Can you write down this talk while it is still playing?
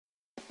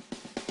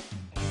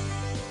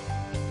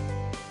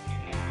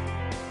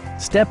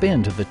Step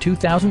into the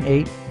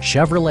 2008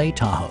 Chevrolet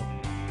Tahoe.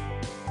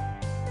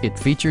 It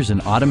features an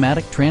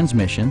automatic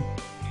transmission,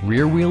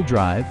 rear-wheel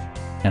drive,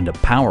 and a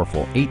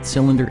powerful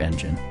 8-cylinder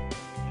engine.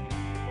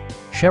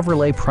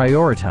 Chevrolet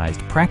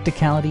prioritized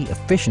practicality,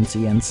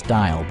 efficiency, and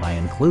style by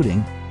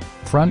including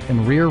front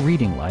and rear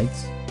reading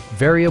lights,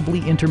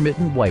 variably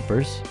intermittent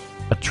wipers,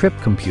 a trip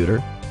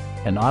computer,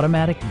 an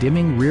automatic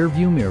dimming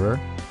rear-view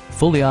mirror,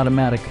 fully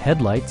automatic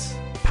headlights,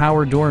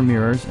 power door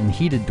mirrors and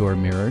heated door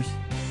mirrors,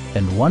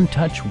 and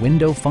one-touch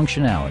window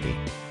functionality.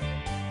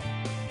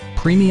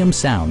 Premium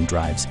sound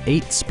drives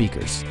 8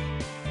 speakers,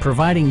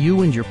 providing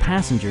you and your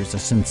passengers a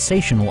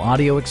sensational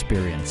audio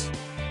experience.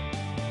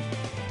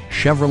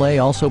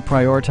 Chevrolet also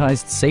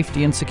prioritized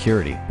safety and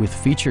security with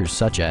features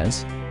such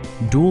as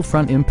dual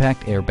front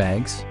impact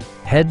airbags,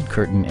 head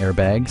curtain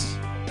airbags,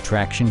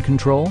 traction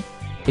control,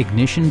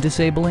 ignition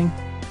disabling,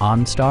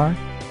 OnStar,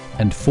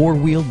 and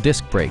 4-wheel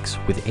disc brakes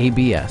with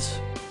ABS.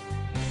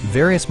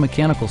 Various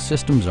mechanical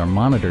systems are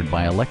monitored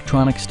by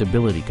electronic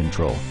stability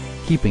control,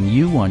 keeping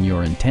you on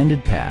your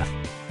intended path.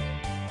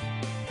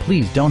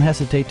 Please don't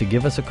hesitate to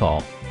give us a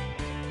call.